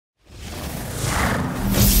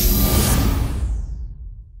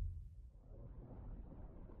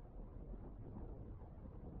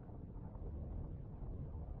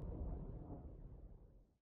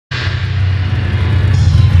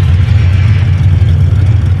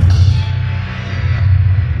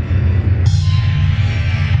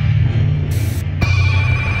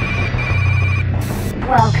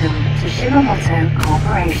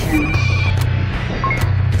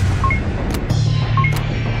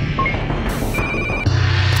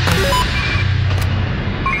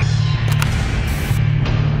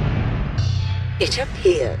It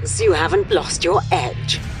appears you haven't lost your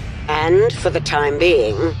edge. And for the time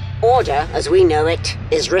being, order as we know it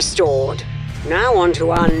is restored. Now on to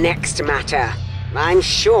our next matter. I'm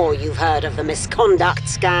sure you've heard of the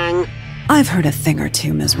Misconducts gang. I've heard a thing or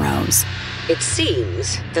two, Ms. Rose. It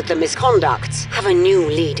seems that the Misconducts have a new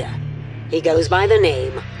leader. He goes by the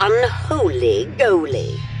name Unholy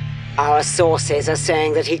Goalie. Our sources are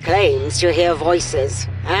saying that he claims to hear voices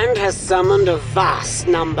and has summoned a vast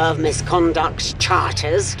number of Misconduct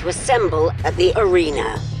charters to assemble at the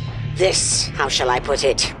arena. This, how shall I put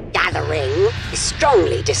it, gathering is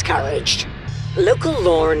strongly discouraged. Local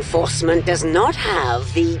law enforcement does not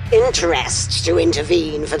have the interest to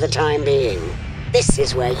intervene for the time being. This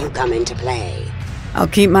is where you come into play. I'll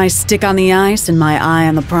keep my stick on the ice and my eye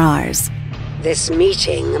on the prize. This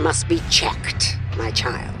meeting must be checked, my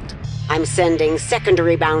child. I'm sending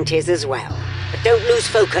secondary bounties as well. But don't lose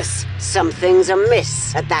focus. Something's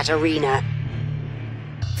amiss at that arena.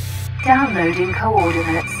 Downloading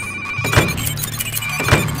coordinates.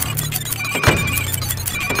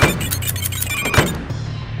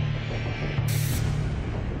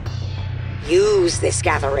 Use this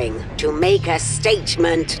gathering to make a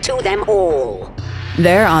statement to them all.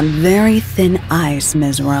 They're on very thin ice,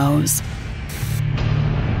 Ms. Rose.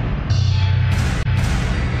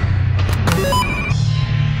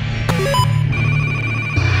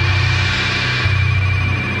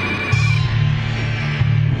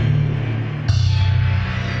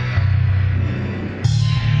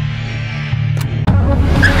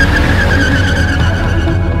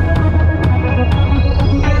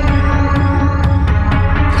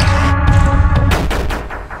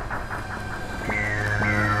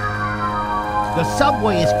 The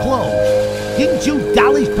subway is closed. Didn't you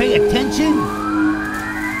dollies pay attention?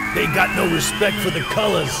 They got no respect for the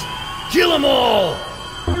colors. Kill them all!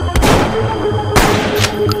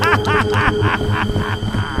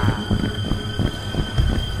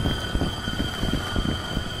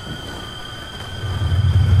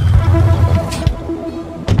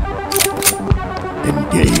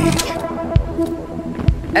 Engage.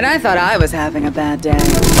 And I thought I was having a bad day.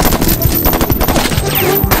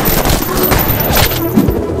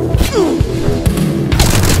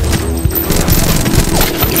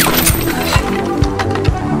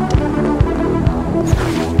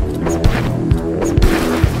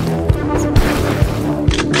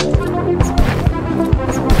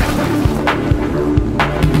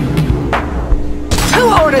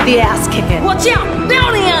 Who ordered the ass kicking? Watch out!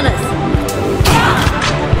 Bounty on us!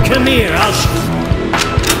 Come here, I'll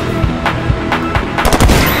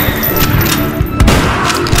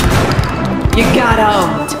You got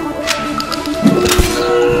owned.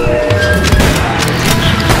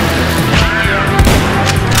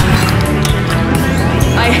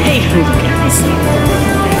 I hate hooligans.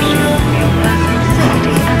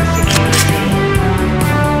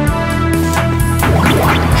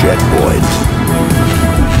 Checkpoint.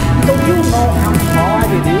 Do you know how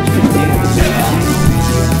hard it is to get this?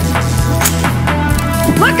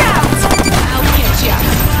 Look out! I'll get ya!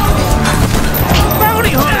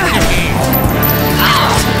 Bounty hunter!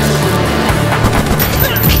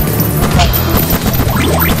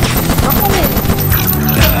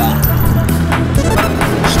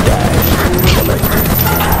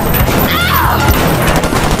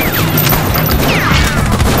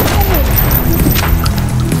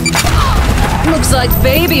 Looks like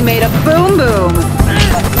baby made a boom boom.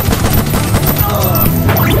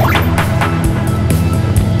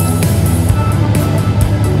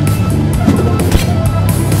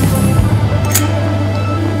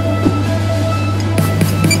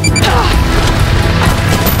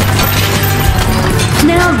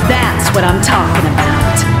 Now that's what I'm talking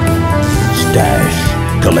about.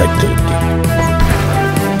 Stash collected.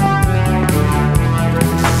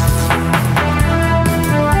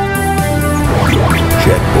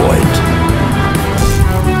 Checkpoint.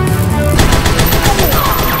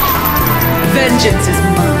 Vengeance is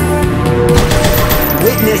mine.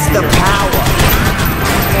 Witness the power.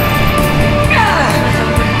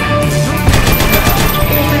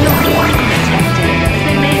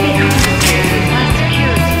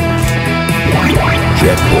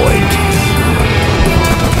 Checkpoint.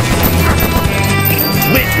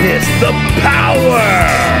 witness the power!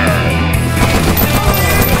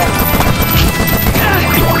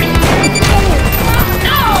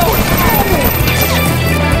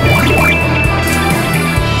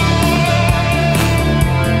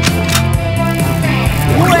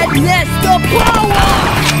 Witness the power!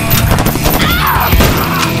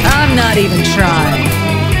 I'm not even trying.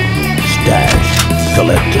 Stash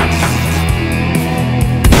collected.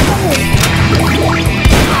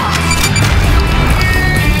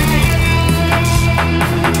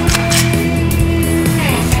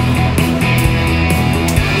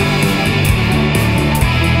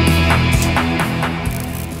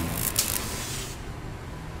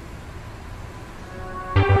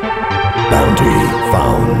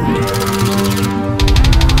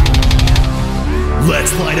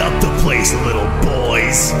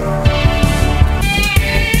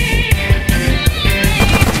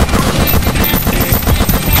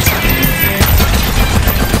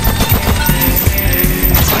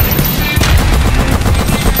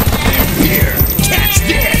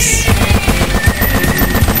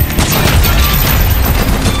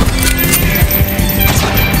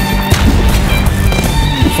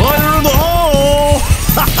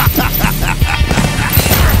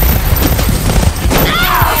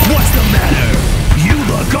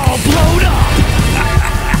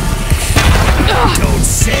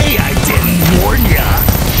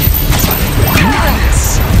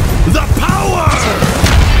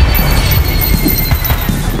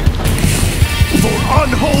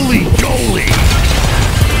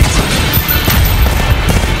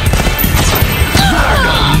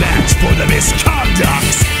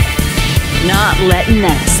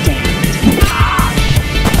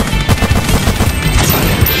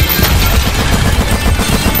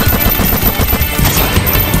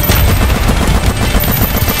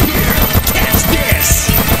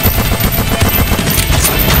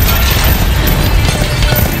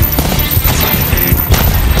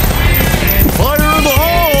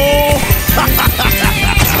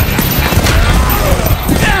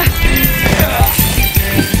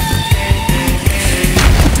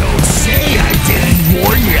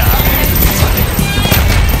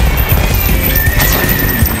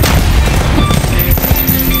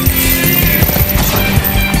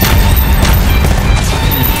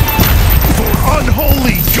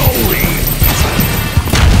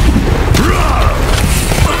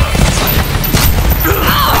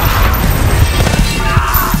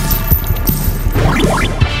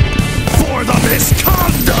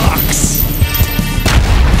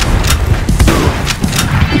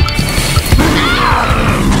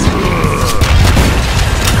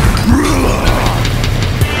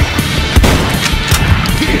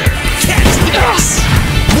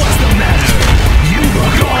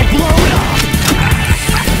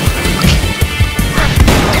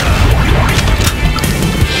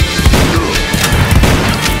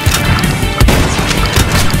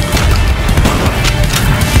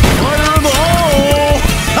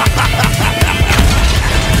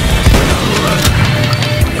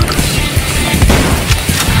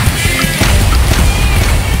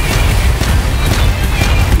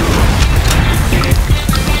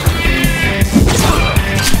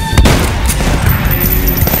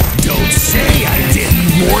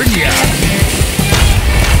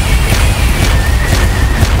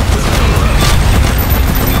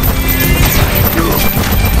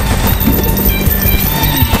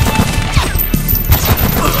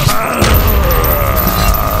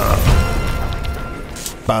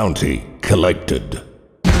 Bounty collected.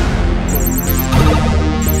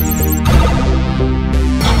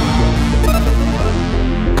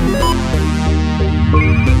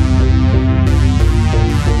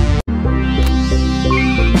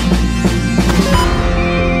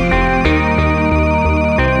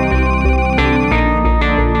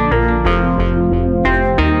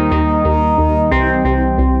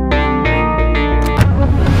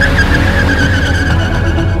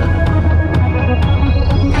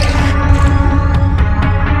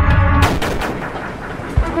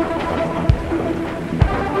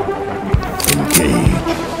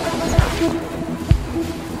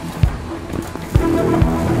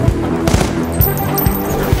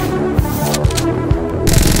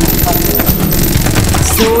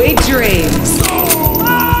 Sweet dreams.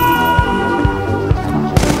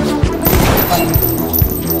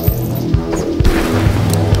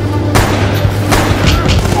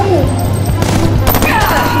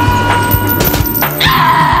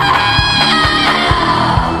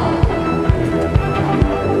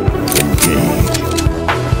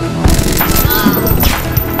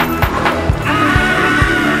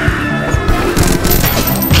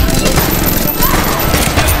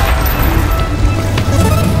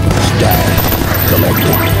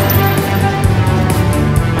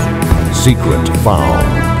 Secret found.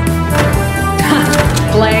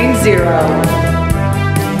 Playing zero.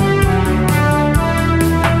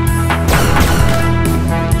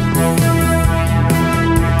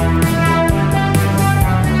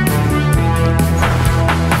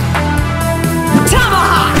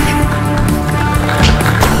 Tomahawk!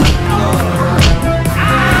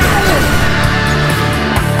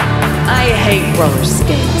 I hate roller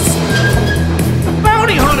skates.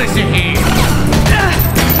 Bounty hunters are here!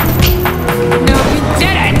 No, you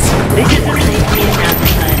didn't! This is a safety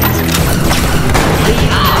announcement. Please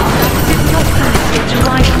note that it is not permitted to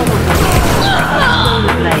ride hoverboards or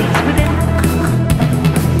rollerblades within...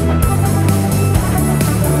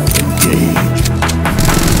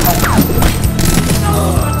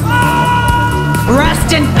 Rest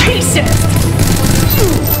in pieces!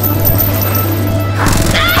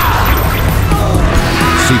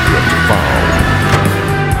 Secret found.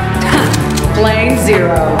 Playing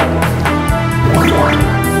zero.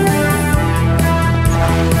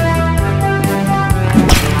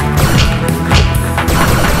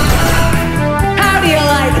 How do you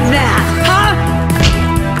like that, huh?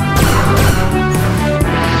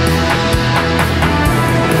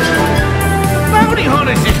 Bounty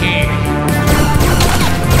hunters are here!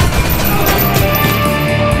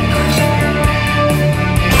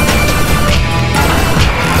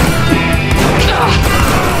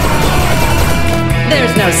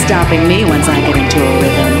 There's no stopping me once I get into a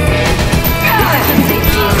rhythm.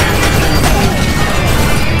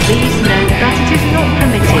 Please note that it is not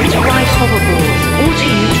permitted to ride hoverboards or to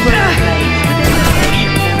use rollerblades within the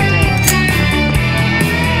station building.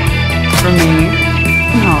 For me?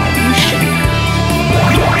 No, you shouldn't.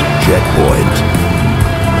 Checkpoint.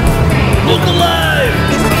 Look alive!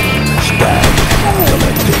 Stag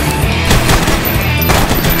collected.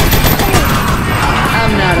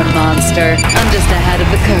 I'm not a monster. I'm just ahead of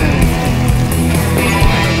the curve.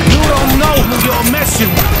 You don't know who you're messing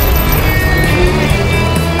with!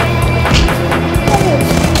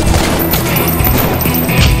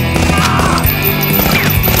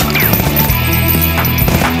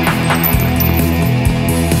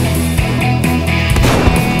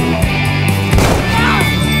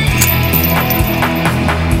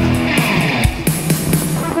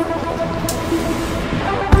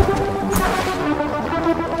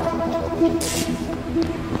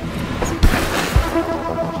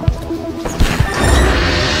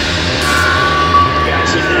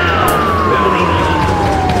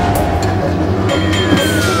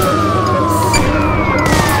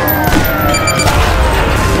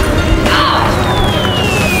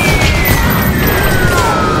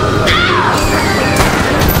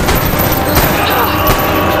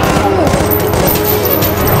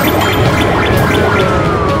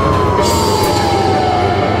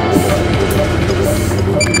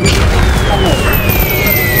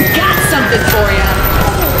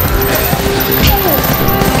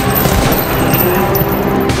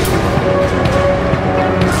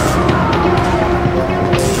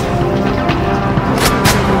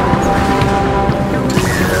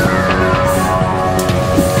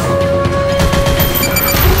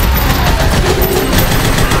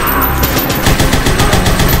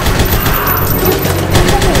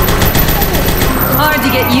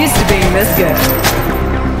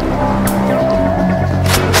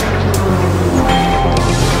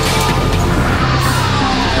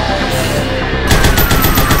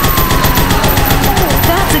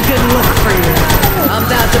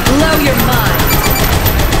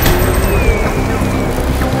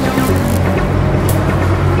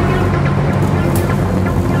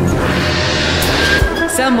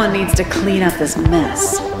 Someone needs to clean up this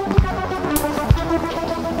mess.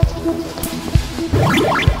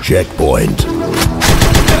 Checkpoint.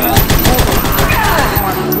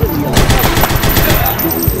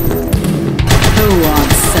 Who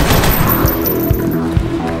wants some?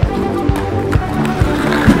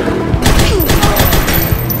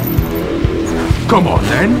 Come on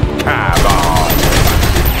then, come on.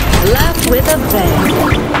 Left with a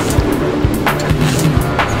bang.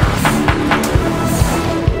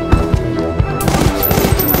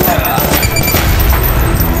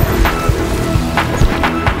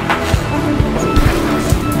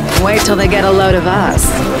 Wait till they get a load of us.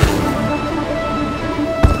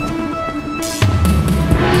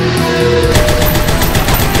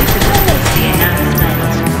 The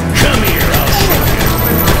announcement. Come here, I'll show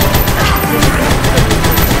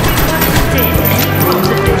Did any rules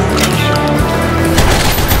of this nation?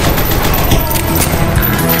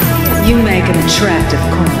 You make an attractive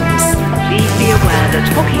corpse. Please be aware that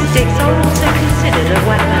hockey sticks are also considered a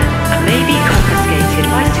weapon and may be confiscated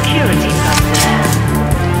by security personnel.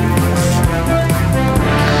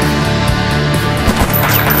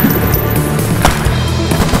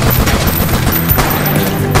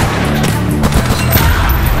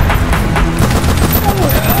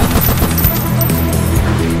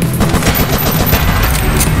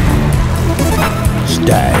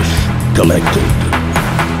 Stash collected.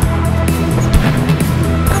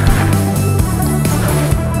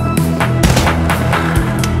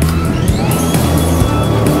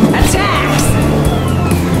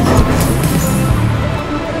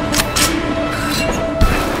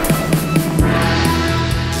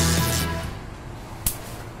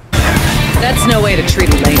 That's no way to treat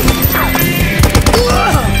a lady.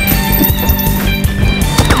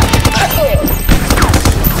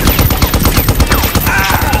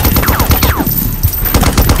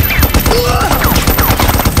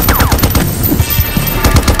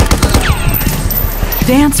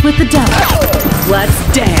 Dance with the devil.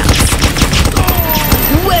 Let's dance.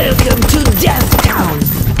 Welcome to Death Town.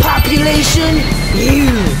 Population, you.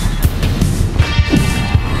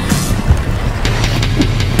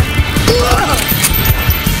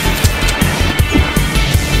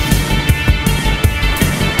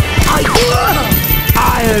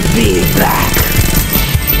 I'll be back.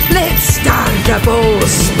 Let's start up old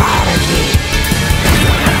Sparky.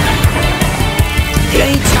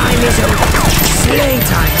 Playtime is over.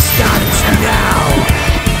 Playtime starts now.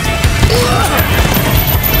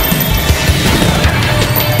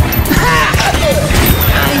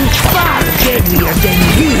 I'm far deadlier than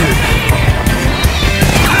you.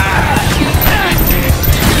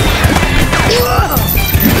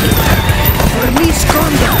 For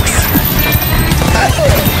misconducts.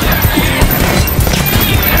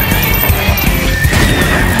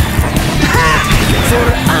 For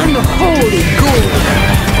unholy gold.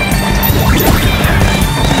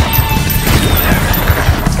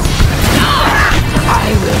 I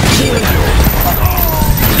will kill you.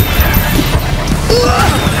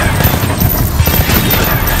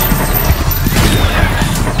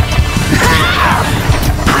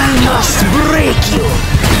 I must break you.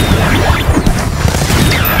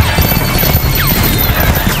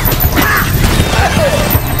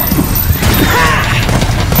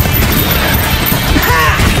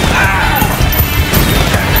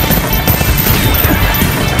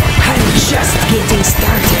 I'm just getting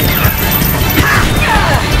started.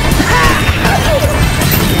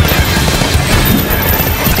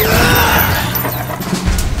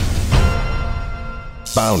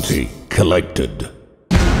 Bounty collected.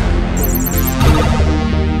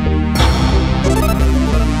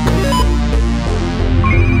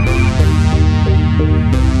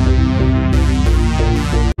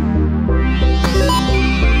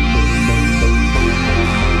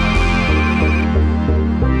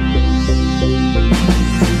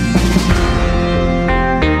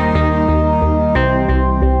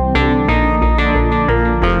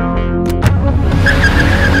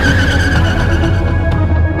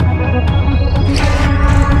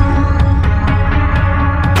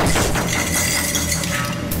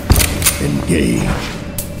 Engage.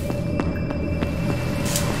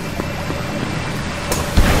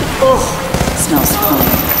 Smells fun.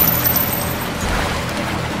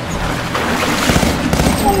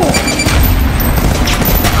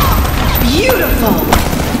 Beautiful!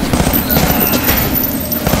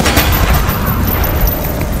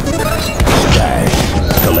 Stash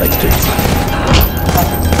collected.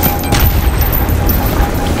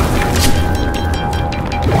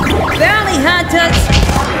 Bounty hunters!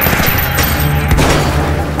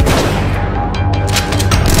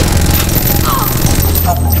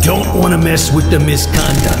 don't want to mess with the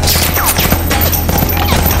misconducts.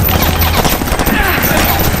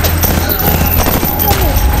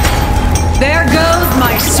 There goes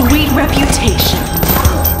my sweet reputation.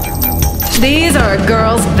 These are a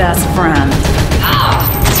girl's best friend.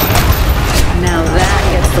 Now that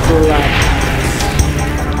gets the blood.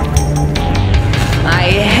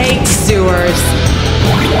 I hate sewers.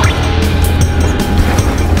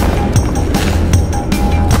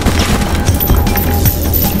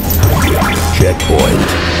 Checkpoint.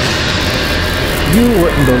 You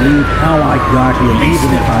wouldn't believe how I got here even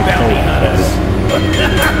if I told you.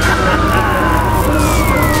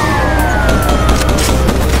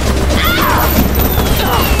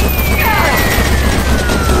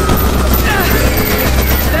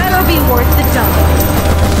 That'll be worth the double.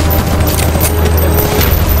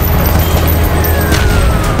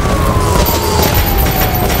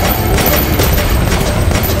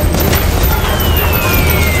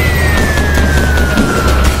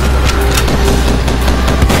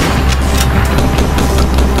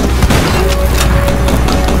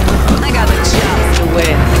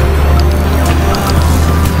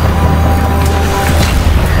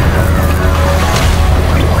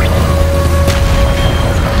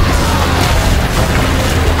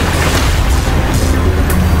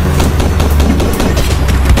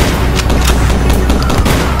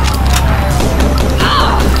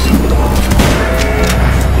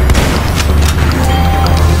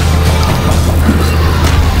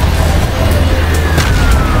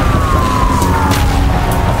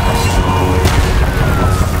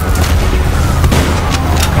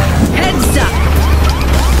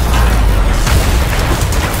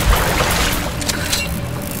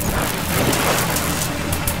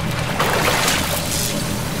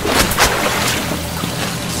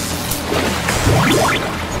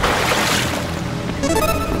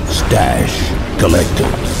 Stash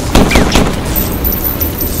collected.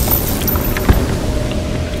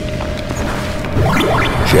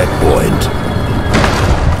 Checkpoint.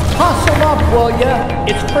 Hustle up, will ya?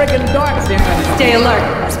 It's friggin' dark down. Stay alert.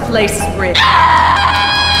 This place is rigged.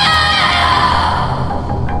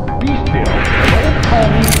 Be still. Don't call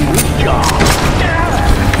me to his job.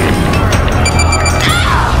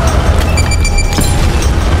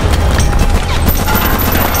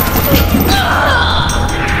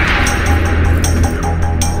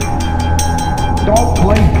 Don't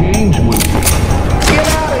play games with me. Get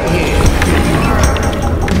out of here.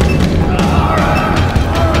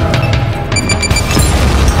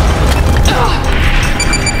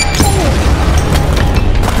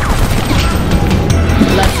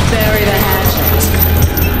 Let's bury the hatchet.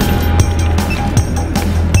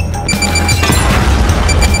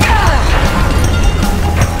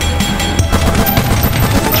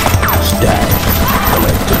 Stash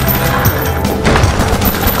collected.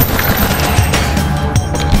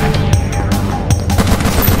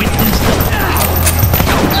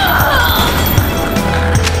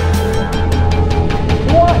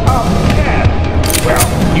 What a mess. Well,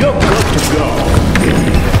 you're good to go.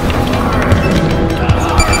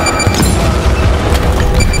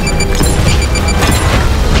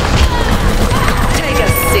 Take a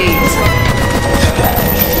seat.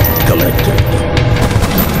 Stash collected.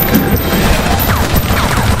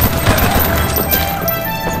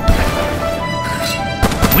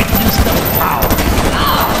 Witness the power.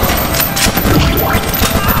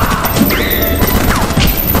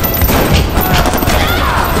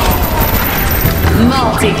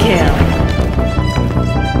 Multi-kill.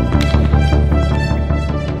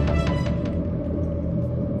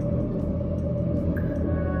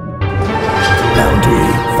 Bounty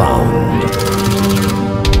found.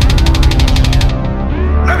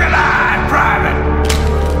 Look alive, Private!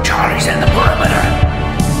 Charlie's in the perimeter.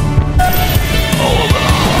 Hold the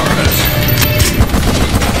harness.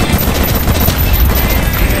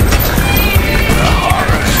 The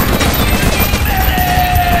harness.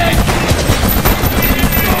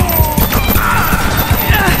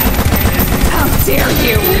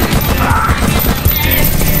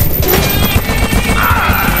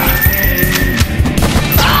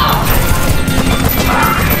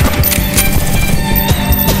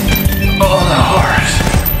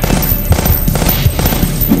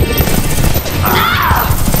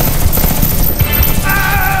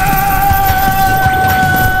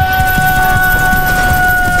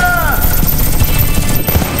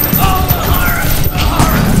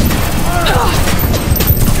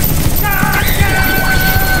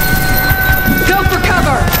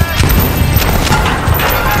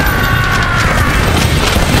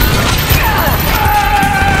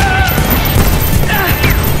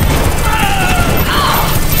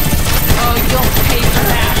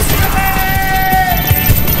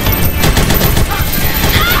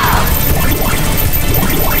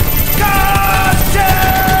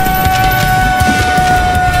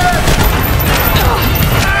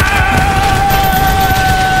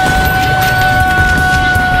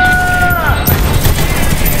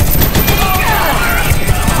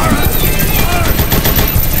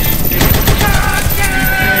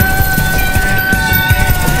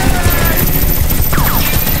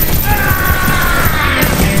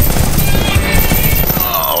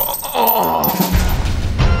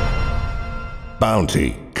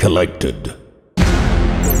 Bounty collected.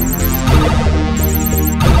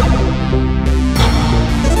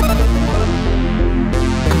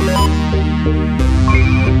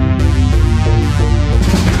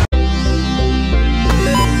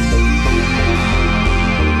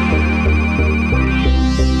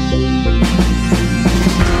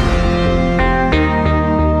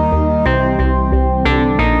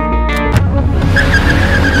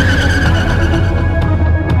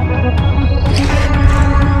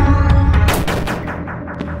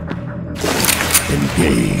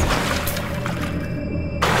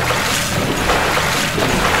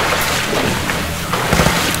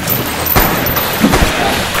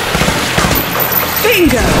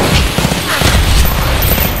 Bingo!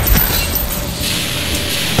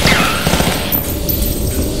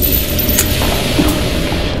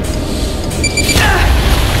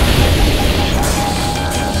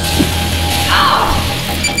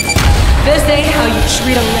 This ain't how you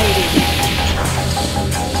treat a lady.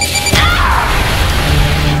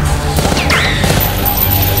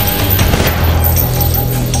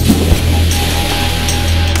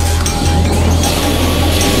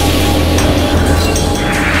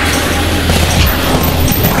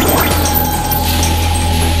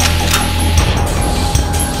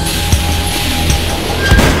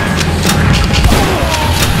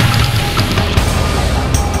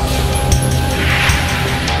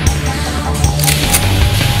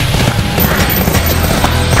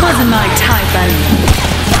 My type,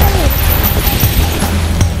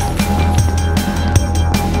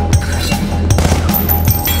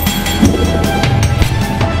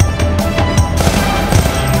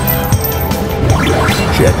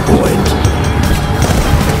 Checkpoint.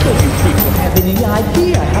 Do you people have any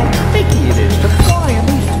idea how tricky it is to fly in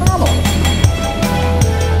these tunnels?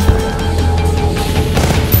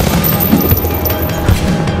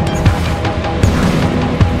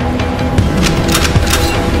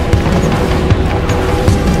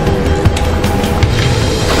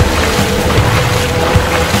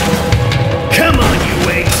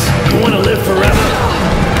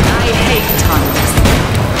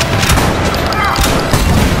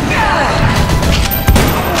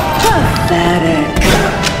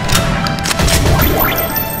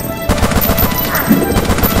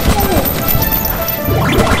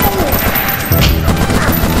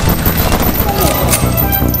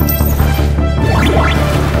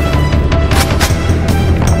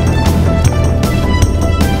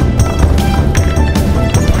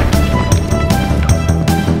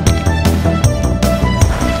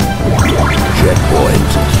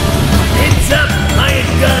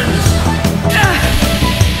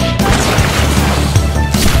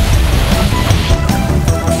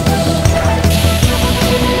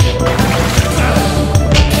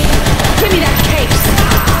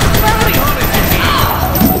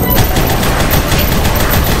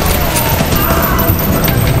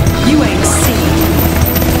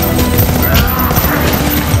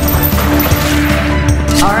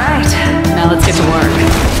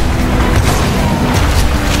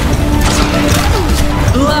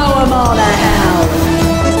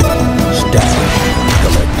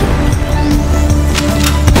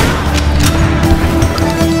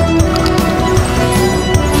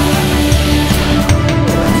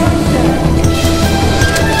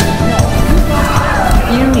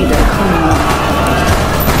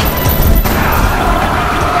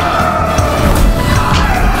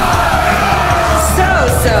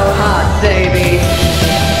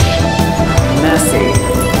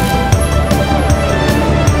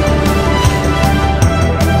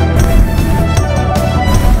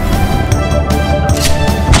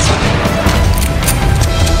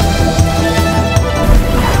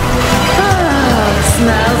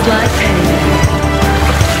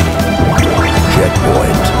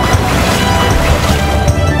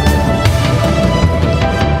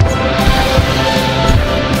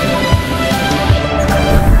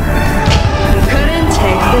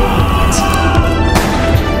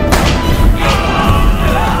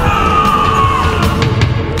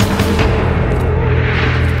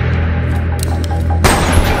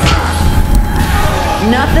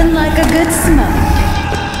 Nothing like a good smoke.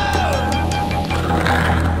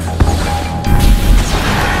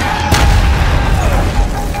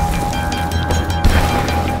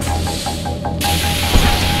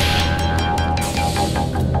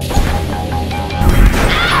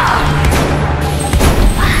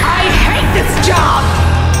 I hate this job!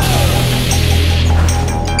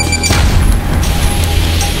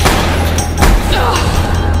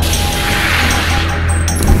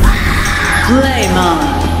 Flame on.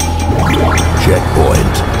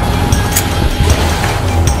 Checkpoint.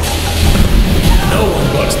 No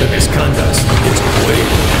Bust the misconducts. It's away.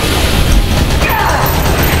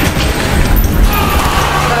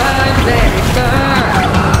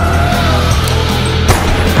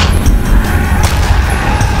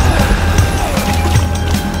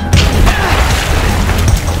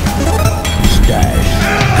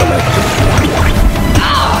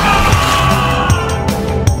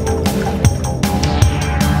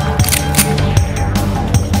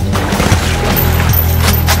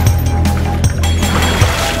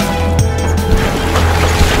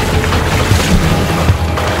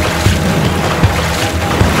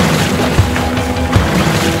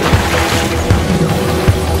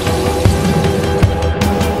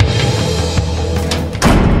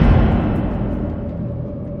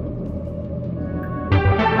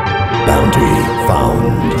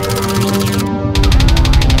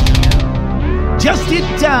 Just in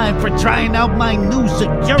time for trying out my new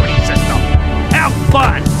security system. Have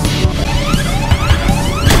fun!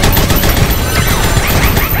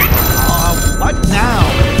 What now?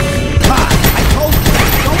 Ma, I told you,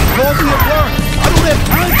 don't call me at work. I don't have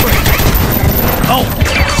time for it. Oh,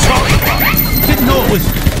 sorry, Bob. Didn't know it was...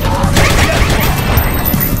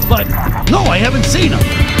 But, no, I haven't seen him.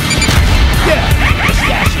 Yeah, the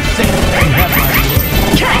stash is safe. You have my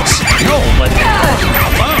word. Catch! No, but...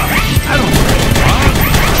 I don't know.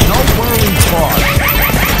 No whirling bars.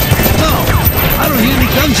 No, I don't hear any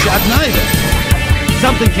gunshot neither.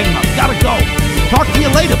 Something came up. Gotta go. Talk to you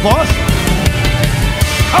later, boss.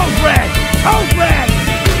 Hold red! Hold red!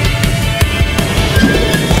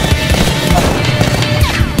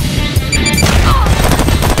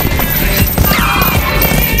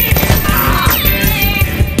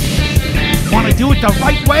 Want to do it the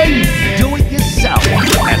right way? Do it yourself,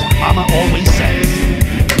 as Mama always says.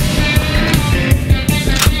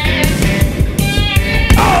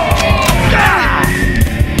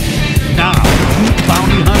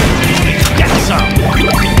 Bounty hunters, get some!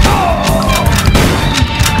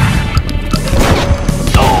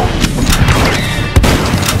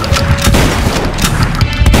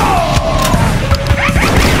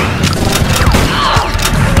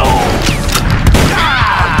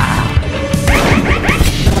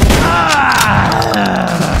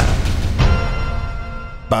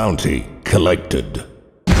 Bounty collected.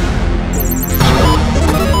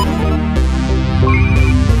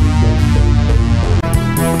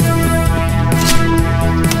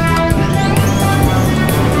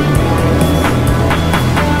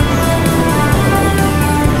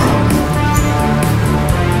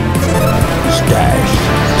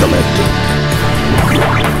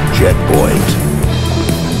 Checkpoint.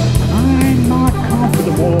 I'm not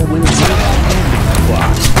comfortable with this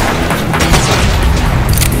box.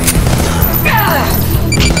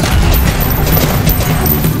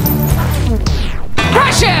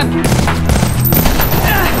 Crush him!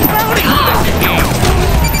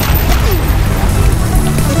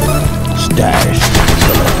 Stash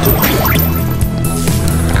selected.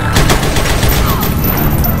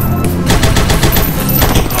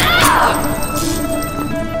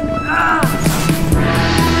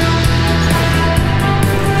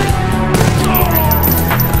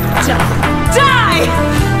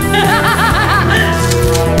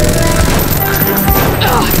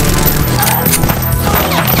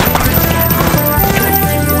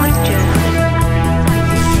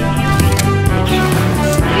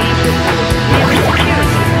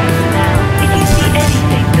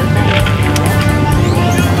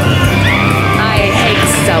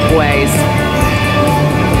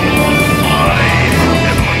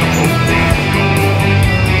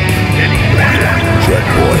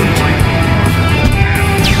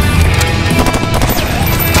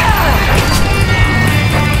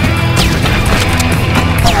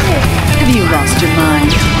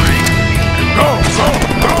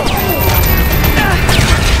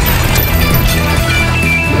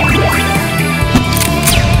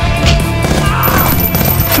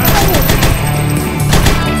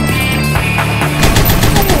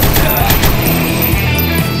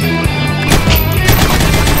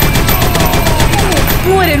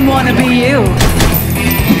 Wouldn't want to be you.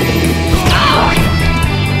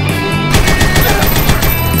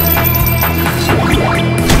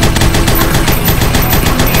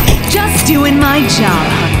 Just doing my job.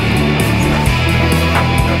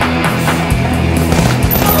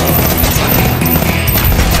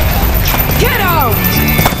 Get out!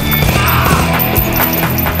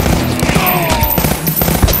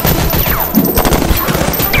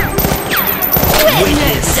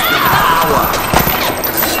 Witness power!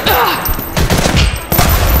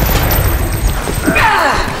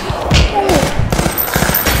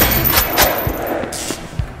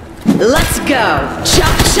 Let's go! Chop!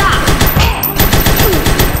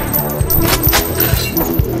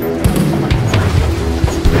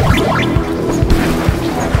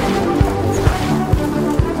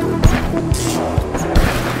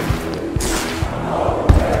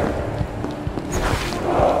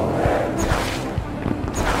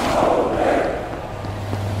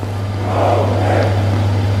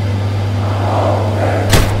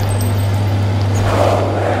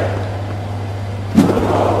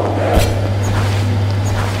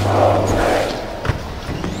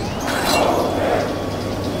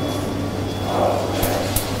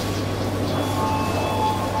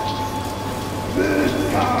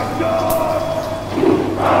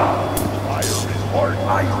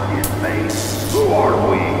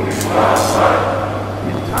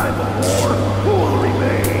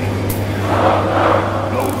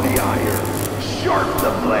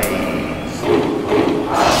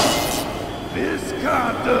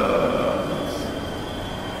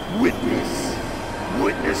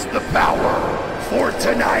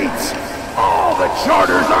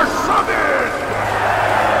 charters are summoned!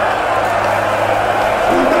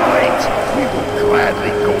 Tonight, we will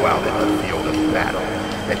gladly go out in the field of battle,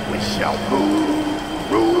 and we shall move,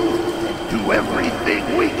 and do everything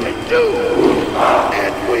we can do.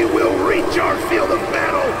 And we will reach our field of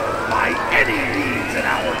battle by any means at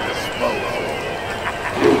our disposal.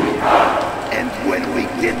 And when we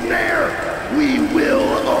get there, we will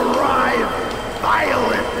arrive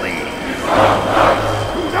violently.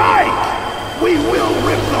 Tonight, we will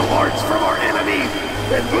rip the hearts from our enemies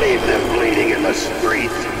and leave them bleeding in the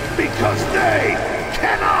streets because they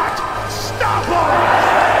cannot stop us!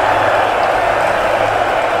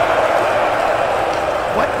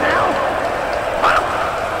 What now?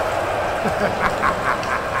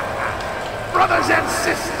 Brothers and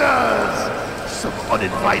sisters, some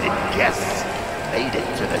uninvited guests made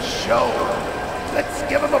it to the show. Let's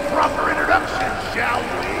give them a proper introduction, shall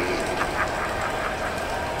we?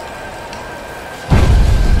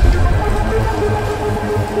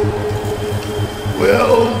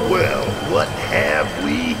 Well, what have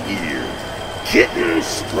we here? Kittens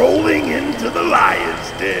strolling into the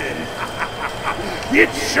lion's den.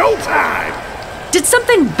 It's showtime! Did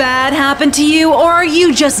something bad happen to you, or are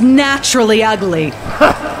you just naturally ugly?